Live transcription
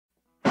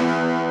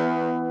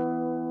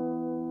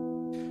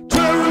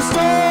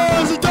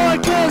Restores the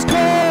diecast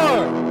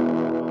car!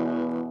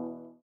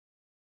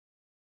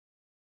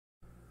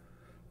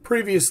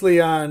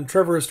 Previously on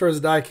Trevor Restores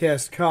the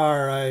Diecast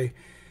Car, I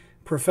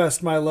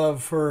professed my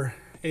love for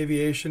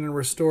aviation and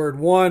restored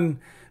one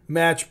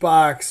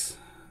Matchbox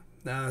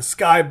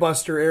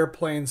Skybuster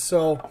airplane.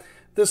 So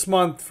this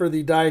month for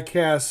the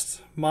diecast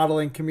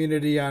modeling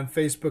community on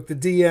Facebook, the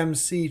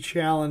DMC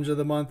challenge of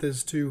the month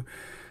is to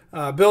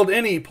build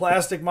any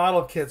plastic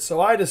model kit. So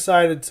I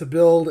decided to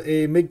build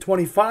a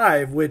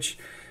MiG-25, which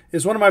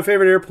is one of my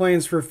favorite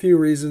airplanes for a few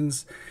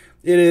reasons.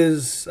 It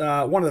is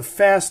one of the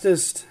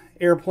fastest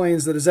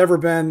airplanes that has ever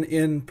been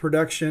in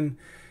production,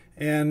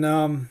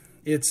 and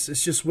it's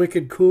just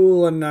wicked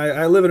cool. And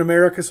I live in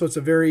America, so it's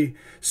a very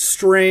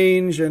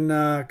strange and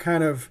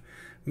kind of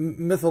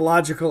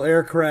mythological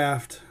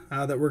aircraft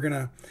that we're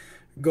gonna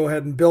go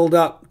ahead and build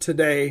up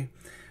today.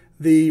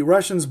 The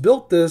Russians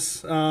built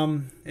this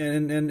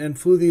and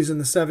flew these in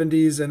the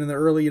 70s and in the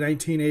early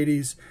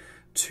 1980s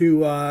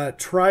to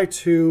try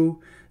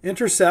to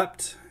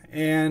intercept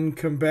and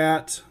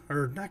combat,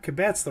 or not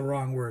combat's the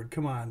wrong word,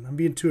 come on, I'm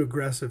being too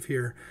aggressive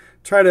here.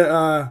 Try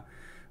to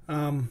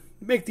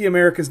make the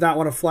Americans not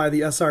want to fly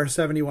the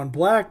SR-71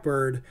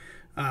 Blackbird,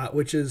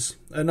 which is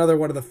another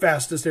one of the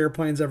fastest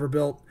airplanes ever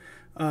built,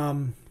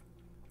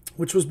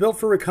 which was built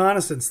for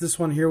reconnaissance. This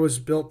one here was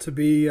built to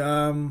be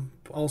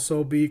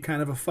also be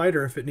kind of a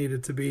fighter if it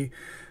needed to be.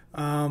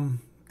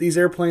 These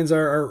airplanes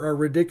are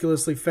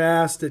ridiculously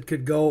fast. It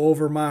could go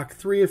over Mach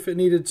 3 if it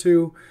needed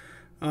to,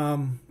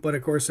 but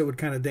of course it would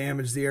kind of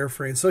damage the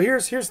airframe. So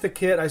here's the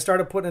kit. I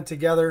started putting it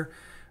together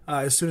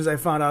as soon as I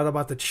found out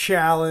about the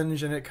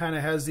challenge, and it kind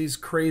of has these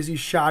crazy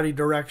shoddy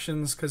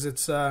directions because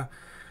it's kind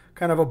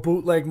of a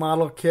bootleg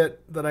model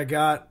kit that I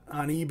got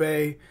on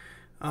eBay.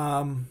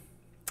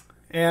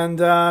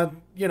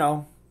 You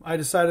know, I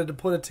decided to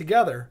put it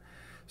together.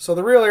 So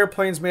the real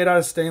airplane's made out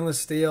of stainless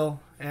steel,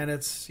 and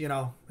it's, you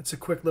know, it's a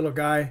quick little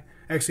guy.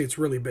 Actually, it's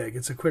really big.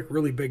 It's a quick,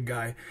 really big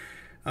guy.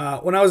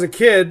 When I was a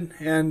kid,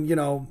 and, you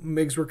know,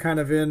 MiGs were kind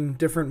of in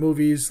different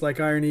movies like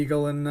Iron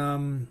Eagle and,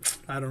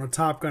 I don't know,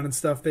 Top Gun and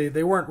stuff,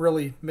 they weren't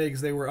really MiGs.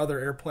 They were other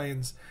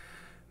airplanes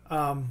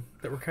that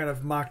were kind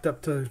of mocked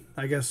up to,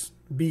 I guess,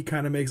 be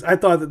kind of MiGs. I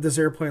thought that this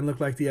airplane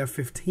looked like the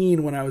F-15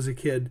 when I was a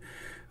kid.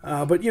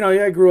 But, you know,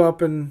 yeah, I grew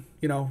up and,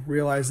 you know,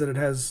 realized that it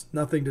has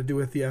nothing to do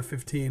with the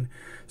F-15.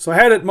 So I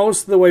had it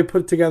most of the way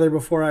put together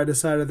before I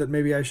decided that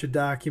maybe I should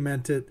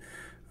document it.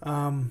 Put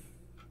a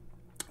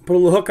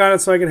little hook on it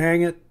so I could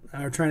hang it.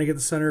 Trying to get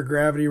the center of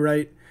gravity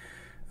right.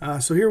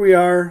 So here we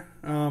are.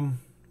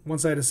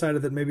 Once I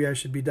decided that maybe I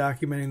should be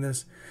documenting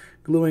this,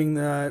 gluing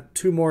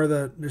two more of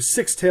there's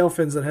 6 tail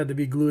fins that had to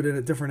be glued in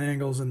at different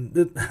angles, and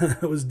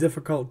it was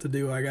difficult to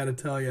do, I got to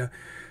tell you.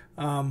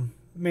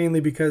 Mainly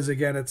because,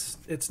 again,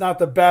 it's not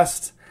the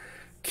best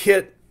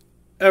kit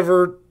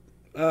ever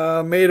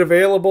made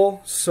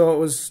available, so it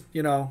was,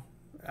 you know,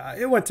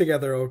 it went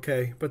together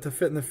okay, but the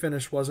fit and the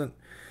finish wasn't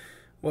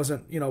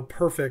you know,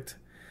 perfect.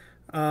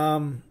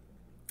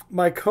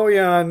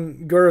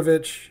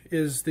 Mikoyan-Gurevich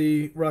is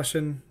the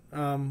Russian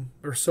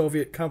or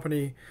Soviet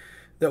company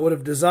that would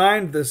have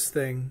designed this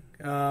thing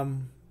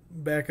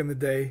back in the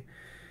day.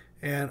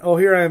 And, oh,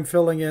 here I am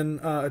filling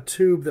in a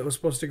tube that was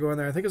supposed to go in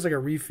there. I think it was like a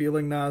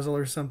refueling nozzle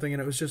or something, and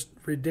it was just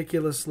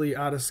ridiculously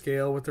out of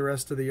scale with the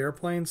rest of the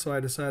airplane, so I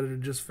decided to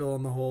just fill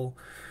in the hole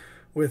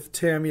with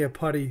Tamiya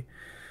putty.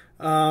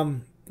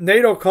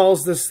 NATO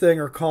calls this thing,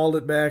 or called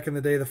it back in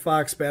the day, the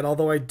Floxbat,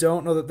 although I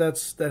don't know that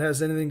that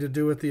has anything to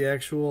do with the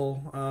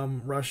actual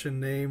Russian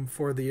name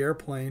for the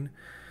airplane.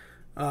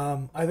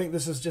 I think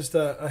this is just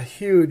a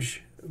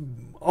huge,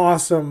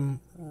 awesome,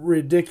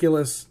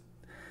 ridiculous,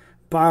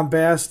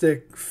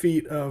 bombastic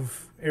feat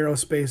of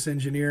aerospace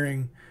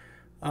engineering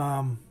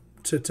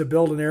to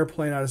build an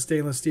airplane out of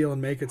stainless steel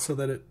and make it so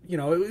that it, you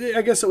know,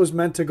 I guess it was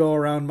meant to go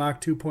around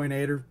Mach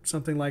 2.8 or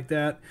something like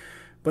that,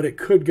 but it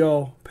could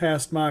go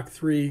past Mach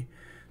 3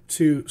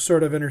 to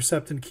sort of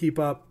intercept and keep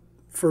up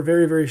for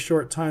very, very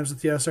short times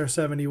with the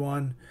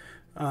SR-71.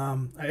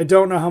 I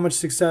don't know how much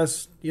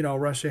success, you know,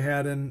 Russia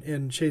had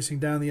in chasing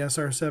down the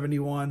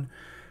SR-71.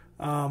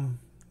 And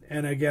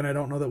again, I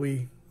don't know that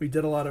we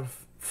did a lot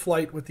of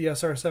flight with the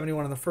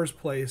SR-71 in the first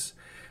place,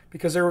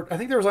 because I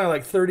think there was only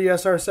like 30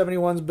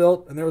 SR-71s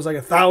built, and there was like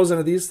 1,000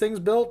 of these things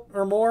built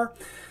or more.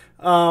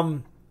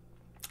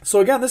 So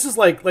again, this is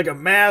like a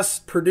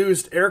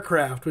mass-produced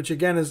aircraft, which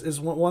again is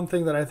one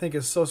thing that I think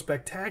is so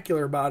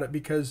spectacular about it,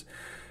 because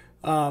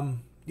you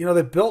know,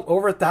 they built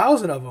over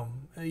 1,000 of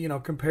them, you know,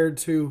 compared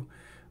to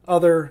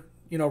other,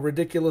 you know,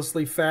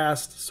 ridiculously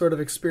fast sort of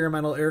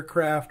experimental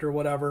aircraft or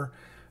whatever.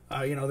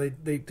 You know,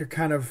 they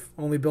kind of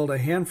only build a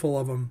handful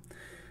of them.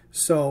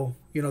 So,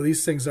 you know,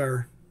 these things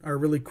are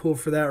really cool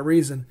for that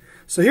reason.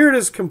 So here it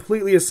is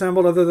completely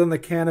assembled other than the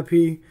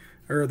canopy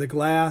or the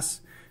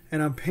glass.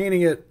 And I'm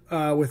painting it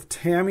with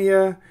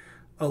Tamiya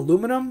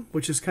aluminum,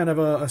 which is kind of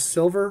a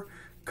silver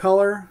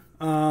color.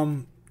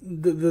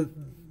 The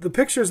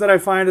pictures that I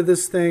find of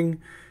this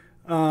thing,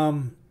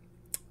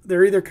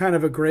 they're either kind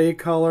of a gray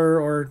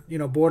color or, you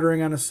know,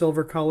 bordering on a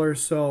silver color.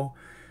 So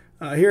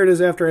Here it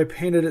is after I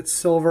painted it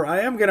silver. I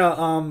am going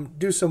to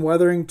do some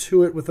weathering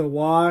to it with a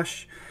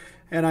wash,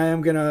 and I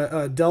am going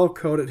to dull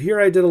coat it.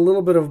 Here I did a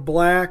little bit of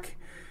black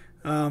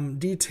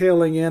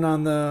detailing in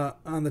on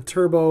the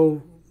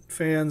turbo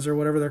fans, or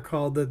whatever they're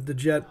called, the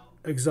jet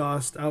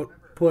exhaust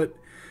output,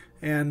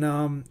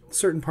 and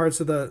certain parts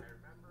of the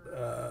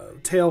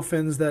tail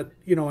fins that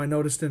I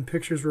noticed in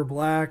pictures were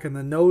black, and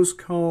the nose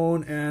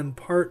cone and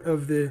part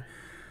of the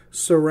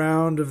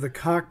surround of the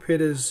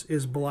cockpit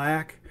is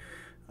black.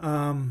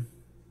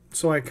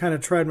 So I kind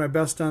of tried my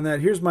best on that.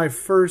 Here's my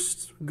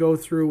first go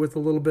through with a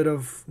little bit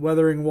of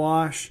weathering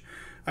wash.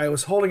 I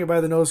was holding it by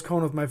the nose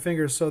cone with my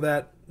fingers so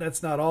that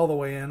that's not all the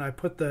way in. Then I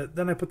put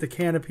the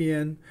canopy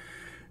in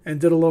and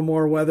did a little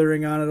more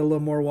weathering on it, a little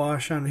more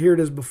wash on it. Here it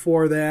is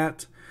before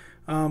that.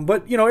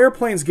 But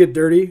airplanes get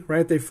dirty,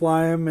 right? They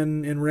fly them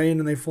in rain,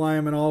 and they fly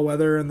them in all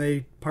weather, and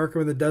they park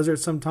them in the desert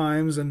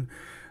sometimes, and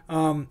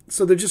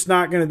so they're just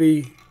not going to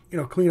be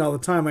clean all the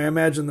time. I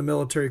imagine the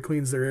military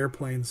cleans their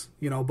airplanes,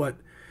 but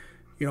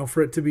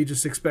for it to be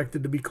just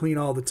expected to be clean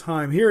all the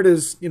time. Here it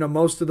is,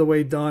 most of the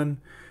way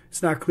done.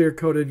 It's not clear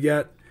coated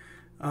yet,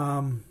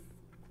 but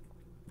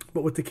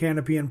with the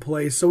canopy in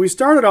place. So we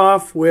started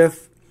off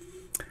with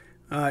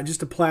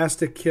just a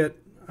plastic kit,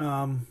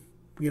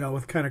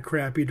 with kind of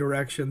crappy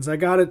directions. I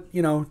got it,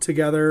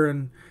 together,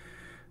 and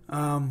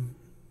I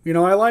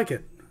like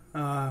it.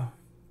 I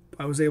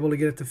was able to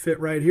get it to fit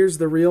right. Here's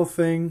the real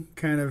thing,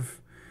 kind of.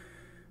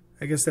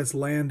 I guess that's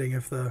landing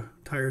if the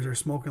tires are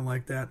smoking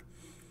like that.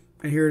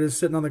 And here it is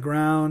sitting on the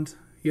ground,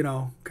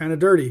 kind of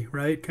dirty,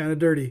 right? Kind of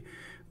dirty.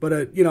 But,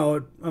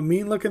 a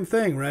mean-looking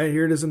thing, right?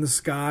 Here it is in the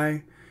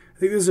sky. I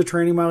think this is a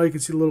training model. You can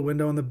see the little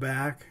window in the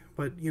back.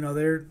 But,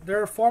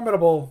 they're a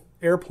formidable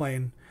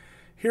airplane.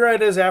 Here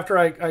it is after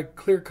I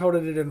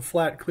clear-coated it in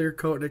flat clear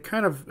coat. It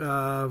kind of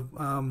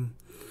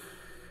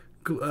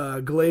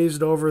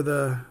glazed over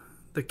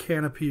the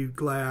canopy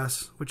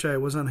glass, which I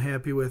was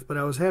unhappy with. But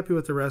I was happy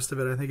with the rest of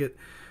it. I think it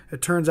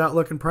turns out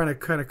looking kind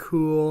of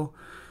cool.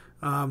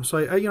 So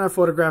I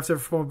photographed it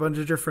from a bunch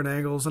of different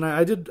angles, and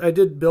I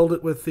did build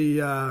it with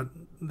the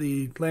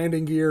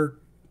landing gear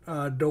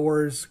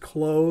doors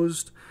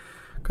closed,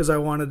 because I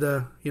wanted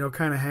to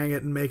kind of hang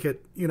it and make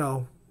it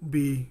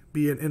be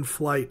in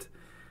flight.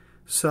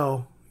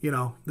 So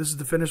this is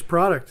the finished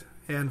product,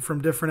 and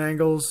from different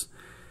angles,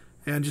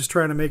 and just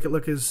trying to make it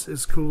look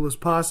as cool as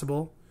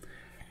possible.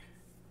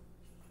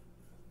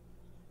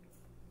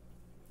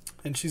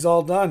 And she's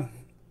all done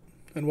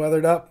and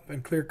weathered up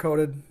and clear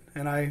coated,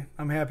 and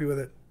I'm happy with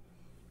it.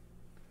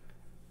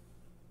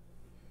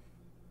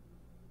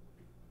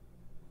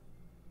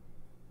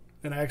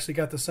 And I actually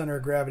got the center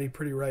of gravity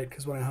pretty right,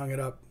 because when I hung it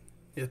up,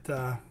 it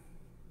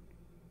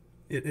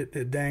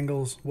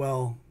dangles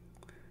well,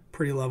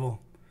 pretty level.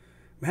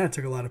 Man, I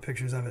took a lot of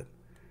pictures of it.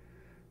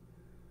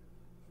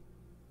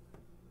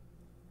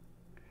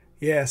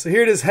 Yeah, so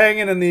here it is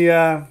hanging in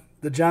the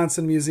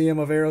Johnson Museum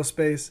of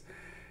Aerospace,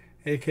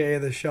 aka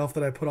the shelf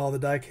that I put all the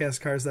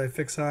die-cast cars that I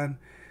fix on.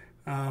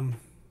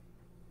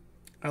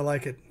 I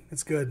like it.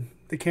 It's good.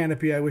 The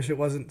canopy, I wish it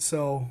wasn't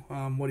so,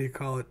 what do you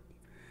call it,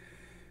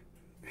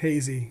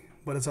 hazy,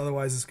 but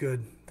otherwise it's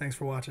good. Thanks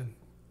for watching.